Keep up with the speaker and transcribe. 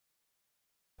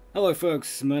Hello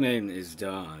folks, my name is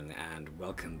Don, and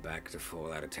welcome back to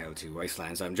Fallout A Tale 2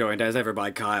 Wastelands. I'm joined as ever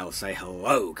by Kyle. Say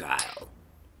hello, Kyle.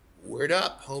 Word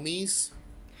up, homies.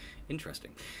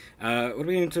 Interesting. What are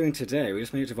we doing today? We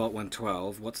just made it to Vault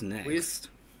 112. What's next?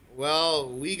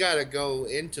 We gotta go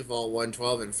into Vault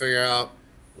 112 and figure out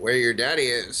where your daddy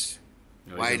is.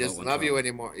 Oh, Why he doesn't love you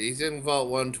anymore. He's in Vault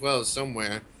 112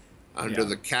 somewhere under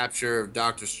the capture of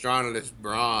Dr. Stronilus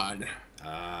Braun.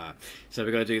 So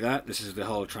we're gonna do that. This is the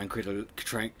whole Tranquility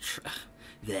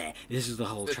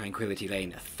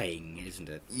Lane thing, isn't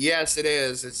it? Yes, it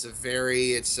is.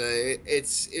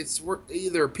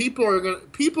 Either people are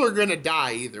gonna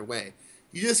die either way.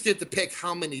 You just get to pick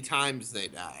how many times they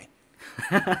die.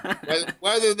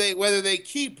 whether they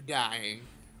keep dying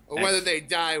or whether they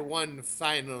die one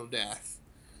final death.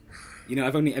 You know,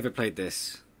 I've only ever played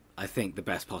this, I think, the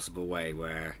best possible way,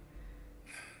 where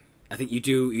I think you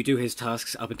do his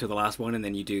tasks up until the last one, and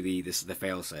then you do the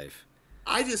failsafe.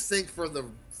 I just think for the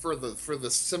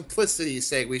simplicity's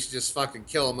sake, we should just fucking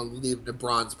kill him and leave the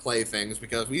bronze playthings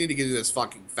because we need to get do this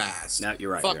fucking fast. No,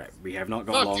 you're right. You're right. We have not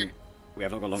got long. We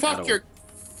have not got long at all.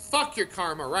 Fuck your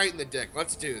karma right in the dick.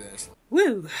 Let's do this.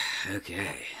 Woo.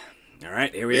 Okay. All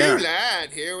right. Here we are.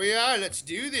 Lad, here we are. Let's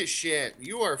do this shit.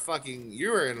 You are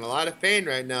in a lot of pain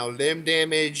right now. Limb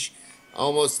damage.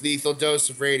 Almost lethal dose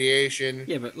of radiation.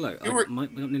 Yeah, but look, I'm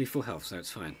nearly full health, so it's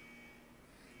fine.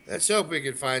 Let's hope we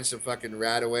can find some fucking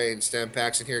Radaway and stem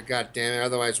packs in here. God damn it!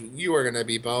 Otherwise, you are gonna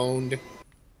be boned.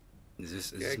 Is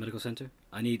this a medical center?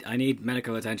 I need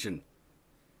medical attention.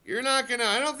 You're not gonna.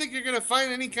 I don't think you're gonna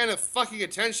find any kind of fucking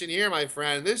attention here, my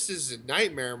friend. This is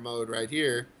nightmare mode right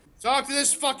here. Talk to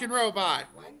this fucking robot.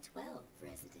 112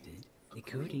 resident.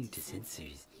 According to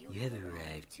sensors, you have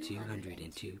arrived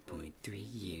 202.3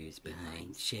 years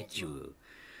behind schedule.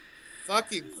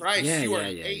 Fucking Christ, you are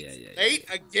late. Late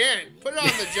again. Put it on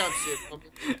the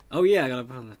jumpsuit. Oh yeah, I gotta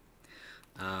put on the...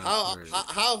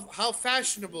 How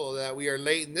fashionable that we are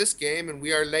late in this game and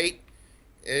we are late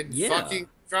in fucking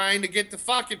trying to get the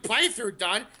fucking playthrough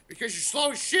done because you're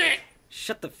slow as shit.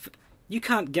 Shut the You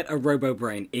can't get a robo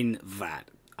brain in that.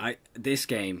 This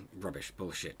game, rubbish,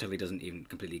 bullshit. Totally doesn't even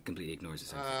completely ignores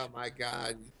itself. Oh my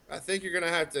god. I think you're gonna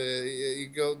have to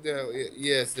go.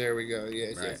 Yes, there we go.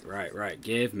 Yes, right.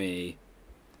 Give me.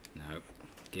 Nope.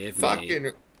 Give fucking.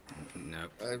 me.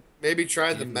 Nope. Maybe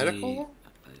try the medical.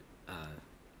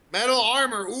 Metal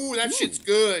armor. Ooh, that shit's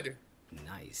good.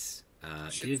 Nice.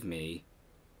 Give me.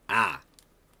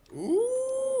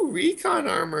 Ooh, recon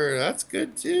armor. That's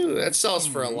good too. That sells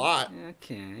for a lot.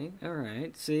 Okay. All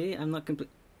right. See, I'm not complete.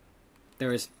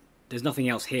 There's nothing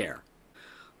else here.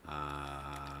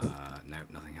 Nope,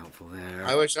 nothing helpful there.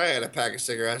 I wish I had a pack of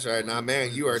cigarettes right now,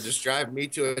 man. You are just driving me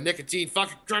to a nicotine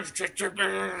fucking. You're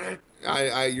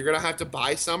gonna have to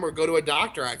buy some or go to a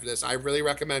doctor after this. I really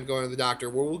recommend going to the doctor.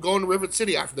 We'll go into Rivet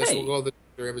City after this. Hey, we'll go to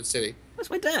the Rivet City. That's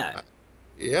my dad.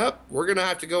 Yep, we're gonna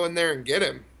have to go in there and get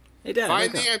him. Hey, Dad.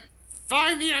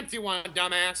 Find the empty one,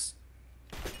 dumbass.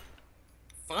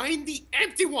 Find the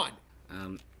empty one.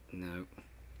 No.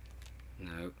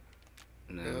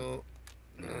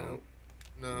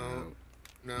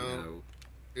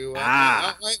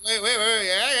 Wait.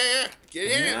 Yeah. Get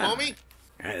in it, homie.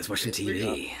 Alright, let's watch some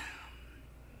TV.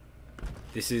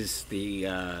 This is the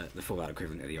Fallout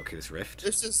equivalent of the Oculus Rift.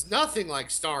 This is nothing like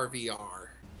Star VR.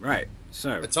 Right,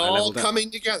 so... It's all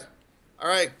coming together.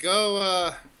 Alright,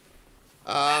 go,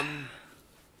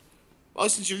 well,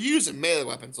 since you're using melee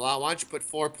weapons a lot, why don't you put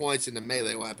 4 points into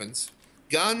melee weapons?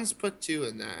 Guns, put 2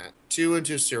 in that. 2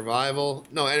 into survival.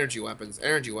 No, energy weapons.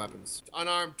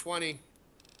 Unarmed, 20.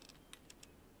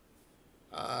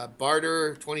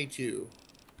 Barter, 22.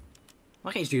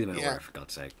 Why can't you do them in order, for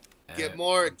God's sake? Get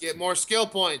more skill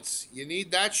points. You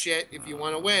need that shit if you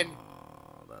want to win.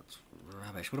 Oh, that's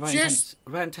rubbish. What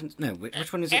about intense? No,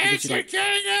 which one is it?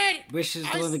 Educated! Which is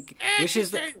the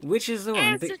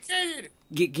one that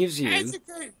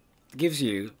gives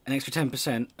you an extra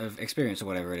 10% of experience or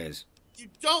whatever it is. You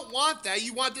don't want that.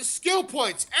 You want the skill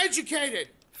points. Educated.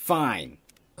 Fine.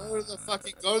 Go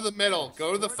to the middle.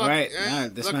 Go to the fucking. Right. No,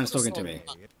 this man's talking to me.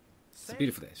 It's a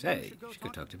beautiful day. Hey, you should go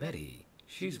talk to Betty.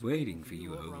 She's waiting for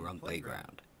you over on the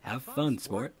playground. Have fun,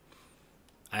 sport.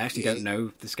 I actually don't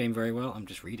know this game very well. I'm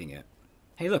just reading it.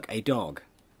 Hey, look, a dog.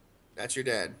 That's your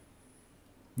dad.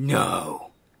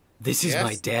 No. This is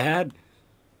my dad?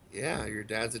 Yeah, your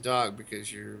dad's a dog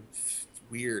because you're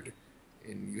weird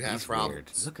and you have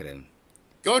problems. Weird. Look at him.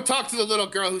 Go talk to the little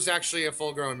girl who's actually a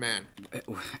full-grown man.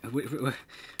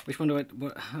 Which one do I...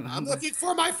 I'm looking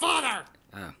for my father!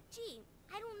 Oh. Gee,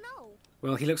 I don't know.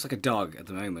 Well, he looks like a dog at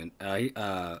the moment.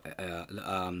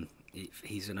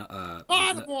 He's an...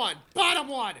 Bottom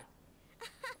one!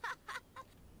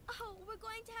 Oh, we're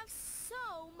going to have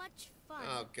so much fun.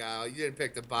 Oh god, you didn't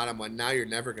pick the bottom one. Now you're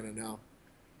never gonna know.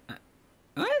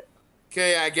 What?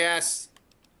 Okay, I guess.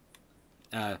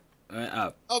 Oh.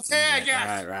 Okay, I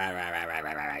guess.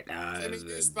 Right. Give me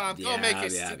goosebumps. Go make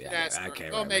his stupid ass cry. Okay,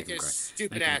 Go right, make him his cry.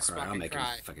 stupid Make him ass cry. I'll fucking make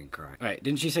cry. him fucking cry. Right,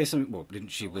 didn't she say something? Well, didn't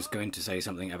she was going to say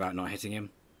something about not hitting him?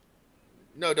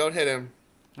 No, don't hit him.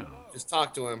 Oh, Just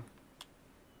talk to him.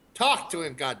 Talk to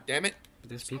him, god damn it.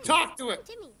 there's people. Talk to him.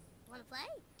 Timmy, wanna play?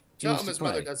 Tell wants him to his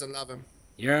mother play. doesn't love him.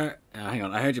 You're. Hang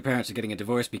on. I heard your parents are getting a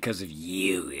divorce because of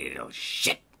you, little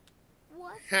shit.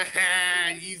 What?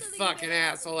 Haha, you fucking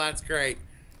asshole. That's great.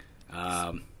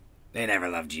 They never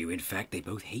loved you. In fact, they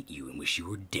both hate you and wish you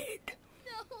were dead.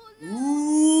 No, no.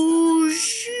 Ooh,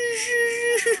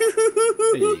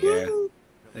 There you go.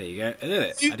 There you go. I did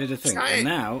it. I did a thing, Try it. and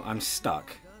now I'm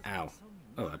stuck. Ow.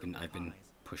 Oh, I've been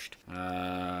pushed.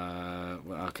 Well,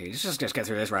 okay. Let's just get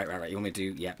through this. Right. You want me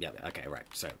to do? Yep. Okay, right.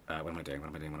 So, what am I doing?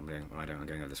 I'm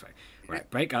going over this way. Right.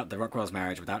 Break up the Rockwell's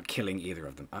marriage without killing either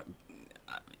of them.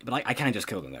 But I can just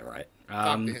kill them, though, right?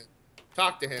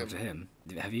 Talk to him. Talk to him.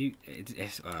 Have you?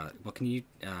 What can you?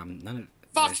 None of.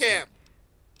 Fuck him.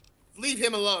 Leave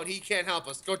him alone. He can't help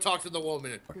us. Go talk to the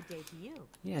woman. Good day to you.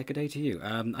 Yeah, good day to you.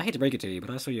 I hate to break it to you, but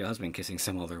I saw your husband kissing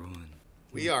some other woman.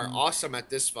 We are awesome at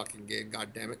this fucking game. God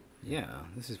damn it. Yeah,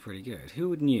 this is pretty good.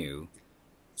 Who knew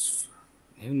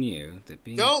that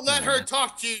being Don't let her bad-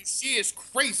 talk to you. She is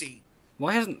crazy.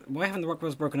 Why haven't the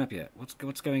Rockwells broken up yet?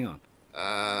 What's going on? Do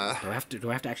Uh, I have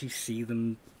to actually see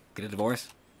them get a divorce?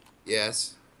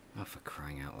 yes. Oh, for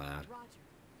crying out loud. Roger,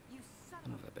 you son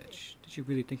Son of of a bitch. Did you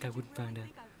really think I wouldn't find out?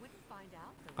 think I wouldn't find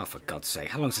out? Oh, for God's sake.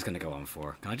 How long is this going to go on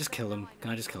for? Can I just kill him?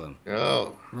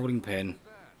 No. Rolling pin.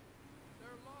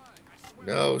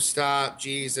 No, stop.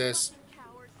 Jesus.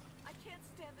 Coward, I can't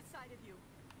stand the sight of you.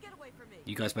 Get away from me.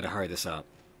 You guys better hurry this up.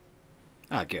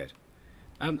 Ah, good.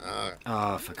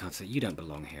 Oh, for God's sake. You don't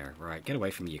belong here. Right, get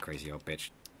away from me, you crazy old bitch.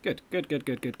 Good.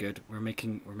 We're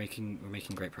making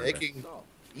great progress. Making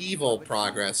evil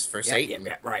progress for Satan.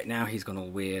 Yeah. Right, now he's gone all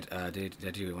weird.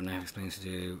 Do what now explains to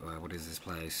do. What is this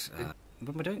place?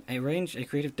 What am I doing? Arrange a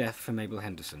creative death for Mabel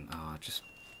Henderson. Ah,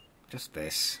 just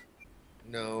this.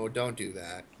 No, don't do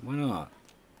that. Why not?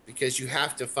 Because you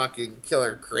have to fucking kill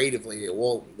her creatively. It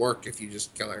won't work if you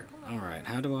just kill her. Alright,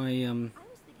 how do I, I was thinking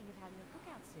of having a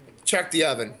cookout soon. Check the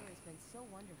oven. It's been so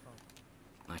wonderful.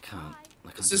 I can't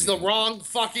This do is the anything. wrong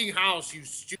fucking house, you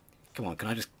stupid. Come on, can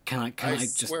I I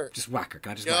swear. just whack her?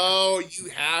 Can I just whack No, you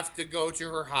have to go to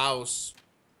her house.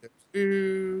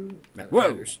 her?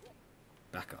 Whoa!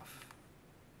 Back off.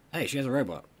 Hey, she has a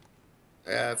robot.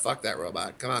 Fuck that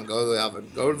robot. Come on, go to the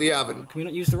oven. Go to the oven. Can we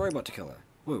not use the robot to kill her?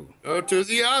 Whoa. Go to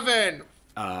the oven.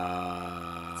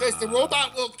 Says the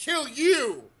robot will kill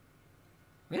you.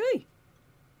 Really?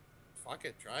 Fuck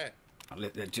it, try it.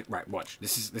 Right, watch.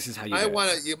 This is how you.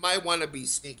 You might wanna be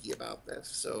sneaky about this.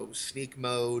 So sneak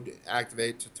mode,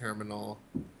 activate the terminal.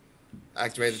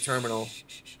 Activate the terminal.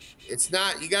 It's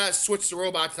not. You gotta switch the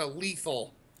robot to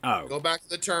lethal. Oh. Go back to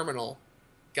the terminal.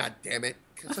 God damn it.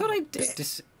 I thought I did.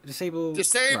 Disable.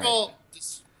 Disable.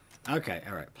 Right. Okay.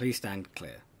 All right. Please stand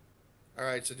clear. All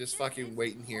right, so just fucking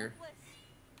wait in here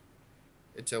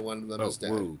until one of them is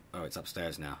dead. Whoa. Oh, it's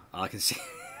upstairs now. I can see.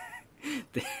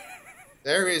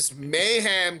 There is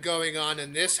mayhem going on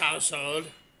in this household.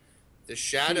 The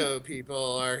shadow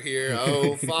people are here.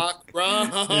 Oh, fuck,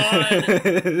 run!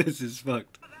 This is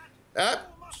fucked.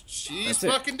 She's That's it.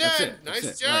 fucking That's dead. it. That's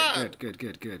Nice it. job. Right,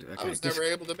 good. Okay. I was never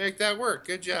able to make that work.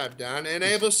 Good job, Don.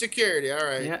 Enable security. All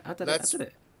right. Yeah, I did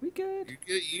it. We good.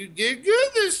 You did good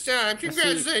this time. see.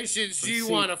 Congratulations. Let's You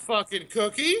see. want a fucking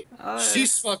cookie?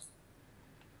 She's fucking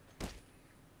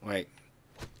Wait.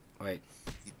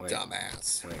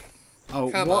 dumbass. Wait. Oh,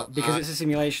 Come what? on. Because it's a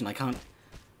simulation. I can't.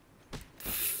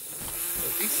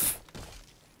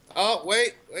 Oh,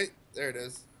 wait. There it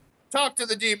is. Talk to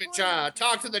the demon child.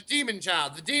 Talk to the demon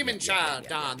child. The demon child,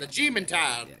 Don. The demon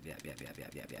child. Yeah.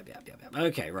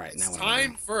 Okay, right. Now It's what am I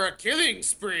time for a killing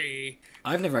spree.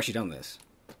 I've never actually done this.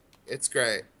 It's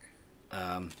great.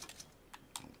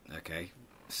 Okay.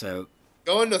 So,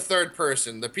 Go into third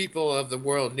person. The people of the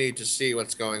world need to see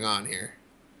what's going on here.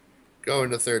 Go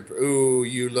into Ooh,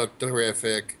 you look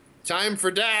terrific. Time for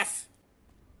death.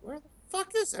 Where the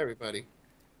fuck is everybody?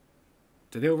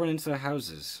 do they all run into their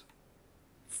houses?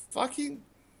 Fucking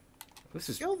This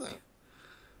is kill them.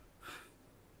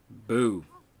 boo.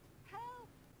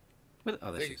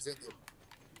 Oh, there she is.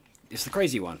 It's the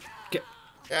crazy one.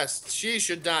 Yes, she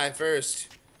should die first.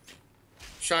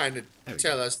 Trying to There we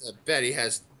tell us that Betty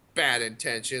has bad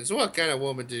intentions. What kind of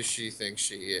woman does she think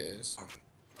she is?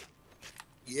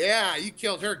 Yeah, you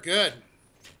killed her good.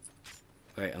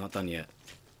 Wait, I'm not done yet.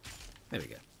 There we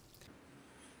go.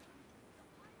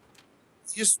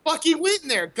 Just fucking went in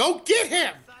there. Go get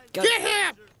him. Go. Get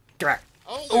him. Grab.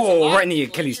 Oh, there's a Oh, lot right in of the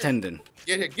people Achilles here. tendon.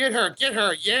 Get her. Get her. Get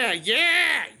her. Yeah.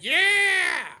 Yeah.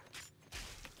 Yeah.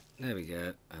 There we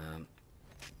go.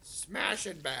 Smash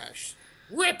and bash.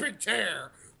 Rip and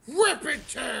tear. Rip and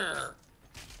tear.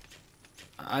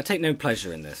 I take no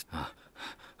pleasure in this.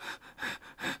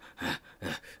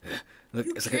 Look,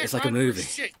 You it's can't like a run for movie.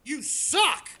 Shit. You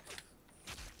suck.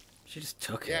 She just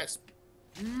took it. Yes.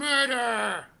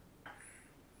 Murder.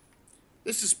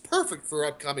 This is perfect for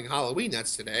upcoming Halloween.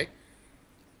 That's today.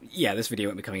 Yeah, this video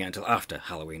won't be coming out until after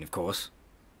Halloween, of course.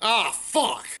 Ah,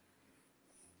 fuck.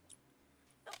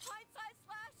 The pint-sized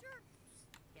slasher?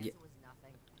 Guess Yeah. it was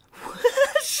nothing.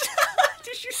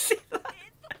 Did you see that?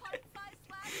 It's the pint-sized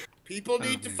slasher. People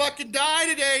need to man. fucking die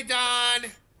today,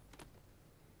 Don.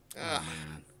 Ah,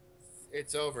 Man.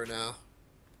 it's over now.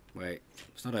 Wait,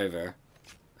 it's not over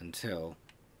until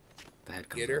the head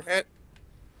comes Get her off. head.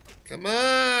 Come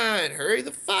on, hurry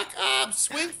the fuck up.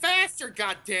 Swing faster,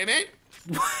 goddammit.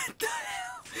 What the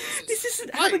hell? This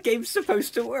isn't how Right. the game's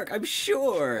supposed to work, I'm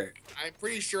sure. I'm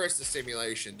pretty sure it's the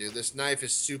simulation, dude. This knife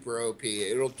is super OP.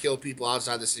 It'll kill people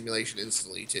outside the simulation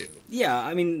instantly, too. Yeah,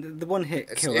 I mean, the one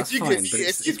hit kill, that's fine, but if you what could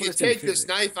it's doing take this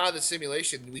physically. knife out of the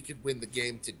simulation, we could win the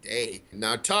game today.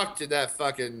 Now talk to that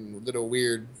fucking little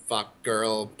weird fuck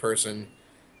girl person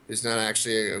who's not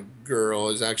actually a girl,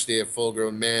 is actually a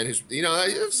full-grown man who's, you know,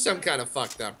 it's some kind of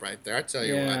fucked up right there. I tell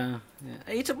you what. Yeah.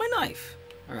 Hey, you took my knife.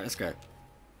 Alright, let's go.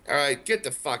 All right, get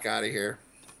the fuck out of here.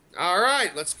 All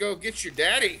right, let's go get your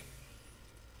daddy.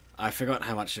 I forgot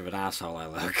how much of an asshole I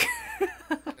look.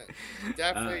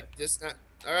 Definitely just not.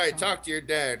 All right, talk to your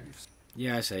dad.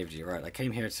 Yeah, I saved you. Right, I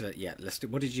came here to. Yeah, let's do.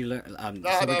 What did you learn? So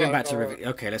No, we're going back to no. River.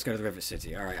 Okay, let's go to the River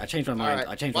City. All right, I changed my mind. right,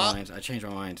 I changed well- my mind. I changed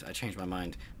my mind. I changed my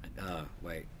mind.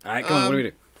 Wait. All right, come on. What do we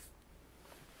do?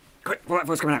 Quick, pull that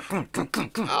voice coming out. Come on,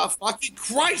 come on. Oh, fucking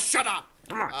Christ, shut up.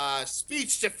 Come on.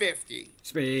 Speech to 50.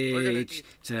 Speech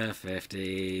to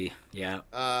 50. Yeah.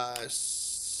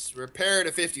 Repair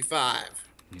to 55.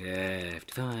 Yeah,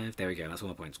 55. There we go. That's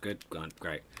 1 point. Good. Gone.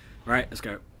 Great. All right, let's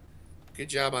go. Good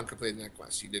job on completing that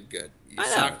quest. You did good. You I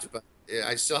know. sucked, but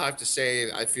I still have to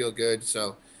say I feel good.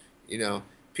 So, you know,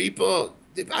 people,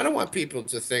 I don't want people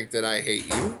to think that I hate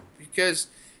you because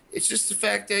it's just the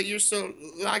fact that you're so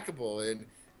likable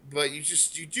but you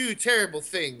do terrible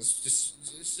things.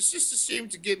 Just seem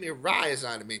to give me a rise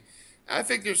out of me. I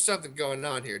think there's something going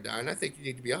on here, Don. I think you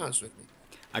need to be honest with me.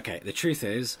 Okay, the truth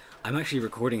is, I'm actually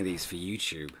recording these for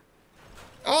YouTube.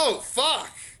 Oh,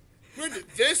 fuck! When did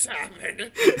this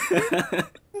happen?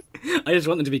 I just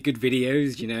want them to be good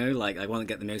videos, you know. Like I want to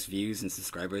get the most views and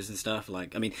subscribers and stuff.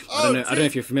 Like, I mean, I don't know. I don't know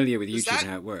if you're familiar with Is YouTube that-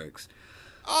 and how it works.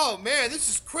 Oh, man, this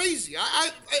is crazy.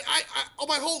 My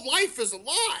whole life is a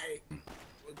lie.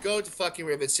 Go to fucking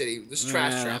Rivet City. This is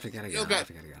trash travel. I gotta You go. don't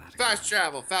got- I gotta go. Fast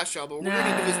travel. But we're Nah,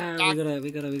 gonna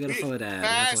do this. we gotta follow that.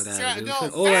 Fast We travel. spent No,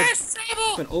 all that- fast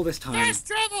travel. spent all this time. Fast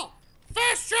travel.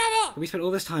 Fast travel. We spent all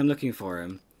this time looking for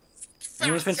him. I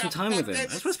want to spend some time with him. I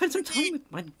just want to spend some time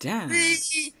with my dad.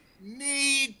 We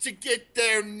need to get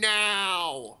there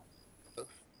now.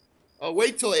 Oh,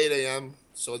 wait till 8 a.m.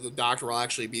 so the doctor will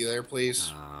actually be there,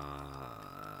 please.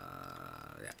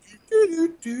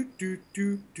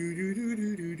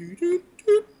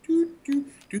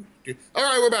 Yeah. All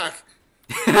right, we're back.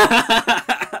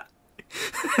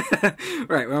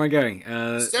 Right, where am I going?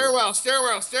 Stairwell.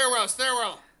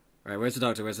 Right, where's the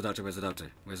doctor? Where's the doctor? You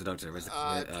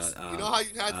know how you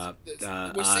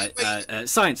had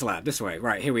science lab. This way.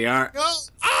 Right, here we are. No.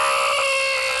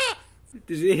 Ah!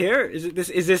 Is it here? Is it this?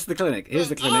 Is this the clinic? Here's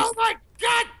the clinic. Oh my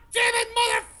god damn it,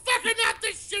 motherfucker, not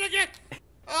this shit again!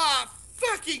 Ah,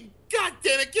 fucking god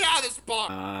damn it, get out of this bar!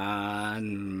 Gotta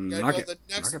Market. go the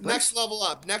Marketplace?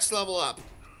 next level up.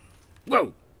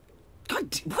 Whoa!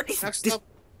 God, what is Next this? level.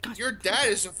 God. Your dad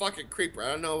is a fucking creeper.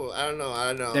 I don't know.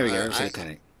 There we go. Let's see the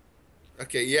clinic.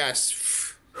 Okay,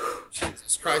 yes.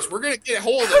 Jesus Christ, we're gonna get a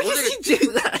hold of it. How did he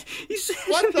do that? He said,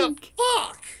 What the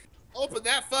fuck? Open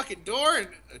that fucking door and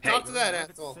talk to that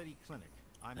asshole.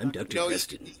 I'm Dr. You know,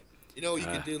 Preston. you know what you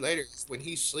can do later is when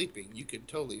he's sleeping, you can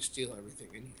totally steal everything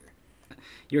in here.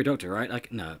 You're a doctor, right?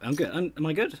 Like, no, I'm good. Am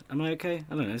I good? Am I okay?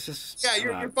 I don't know. It's just. Yeah,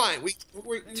 you're fine. We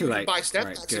Too can late. buy step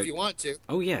Right, packs good. if you want to.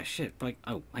 Oh yeah, shit. Like,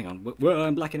 oh, hang on. Whoa,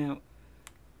 I'm blacking out.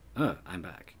 Oh, I'm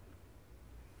back.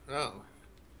 Oh.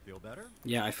 Feel better?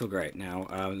 Yeah, I feel great now.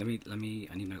 Let me.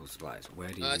 I need medical supplies. Where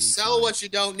do you? Sell find- what you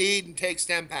don't need and take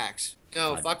stem packs.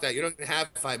 No, I- fuck that. You don't even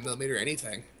have 5mm or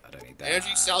anything. I don't need that.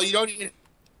 Energy cell, you don't even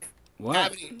What?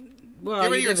 have any. Well,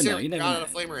 Give me you your never know. serum. You never You're know. out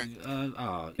of flamer.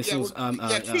 Oh, Yeah, missiles.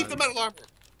 keep the metal armor.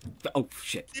 Oh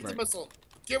shit. Keep Right. the missile.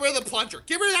 Get rid of the plunger.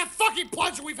 Get rid of that fucking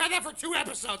plunger. We've had that for 2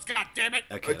 episodes. God damn it.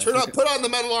 Okay, Put on the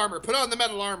metal armor. Put on the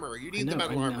metal armor. You need the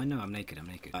metal armor. I know. I'm naked.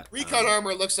 Recon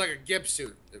armor looks like a gimp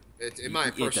suit. In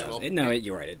my personal opinion. No,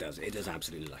 you're right. It does. It does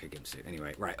absolutely look like a gimp suit.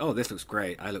 Anyway, right. Oh, this looks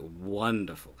great. I look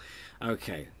wonderful.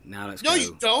 Okay, now let's go. No,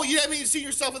 you don't. You haven't even seen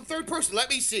yourself in third person. Let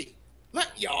me see.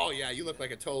 Oh, yeah. You look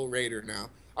like a total raider now.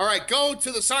 All right, go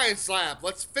to the science lab.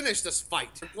 Let's finish this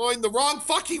fight. You're going the wrong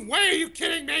fucking way. Are you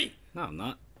kidding me? No, I'm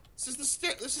not. This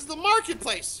is the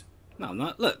marketplace. No, I'm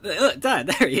not. Look, Dad,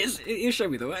 there he is. You show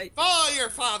me the way. Follow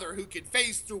your father, who can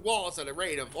phase through walls at a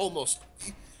rate of almost.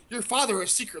 Your father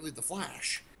is secretly the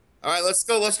Flash. All right, let's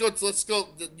go.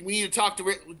 We need to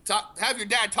have your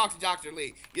dad talk to Dr.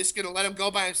 Lee. You're just gonna let him go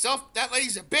by himself? That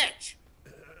lady's a bitch.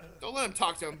 Don't let him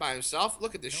talk to him by himself.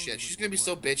 Look at this shit. She's gonna be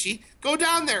so bitchy. Go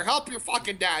down there. Help your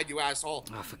fucking dad, you asshole.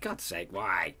 Oh, for God's sake,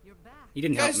 why? You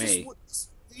didn't help me.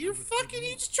 You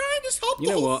just trying to help the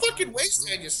whole fucking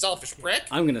wasteland, you selfish prick.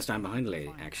 I'm gonna stand behind the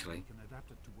lady, actually.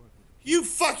 You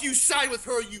side with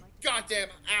her, you goddamn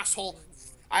asshole.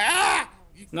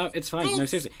 No, it's fine. No,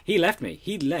 seriously. He left me.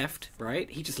 He left, right?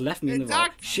 He just left me in the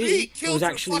vault. She killed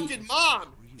your fucking mom.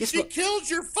 She killed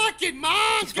your fucking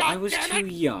mom, yes, but I was too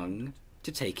young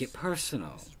to take it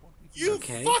personal. You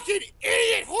fucking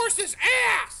idiot horse's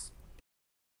ass!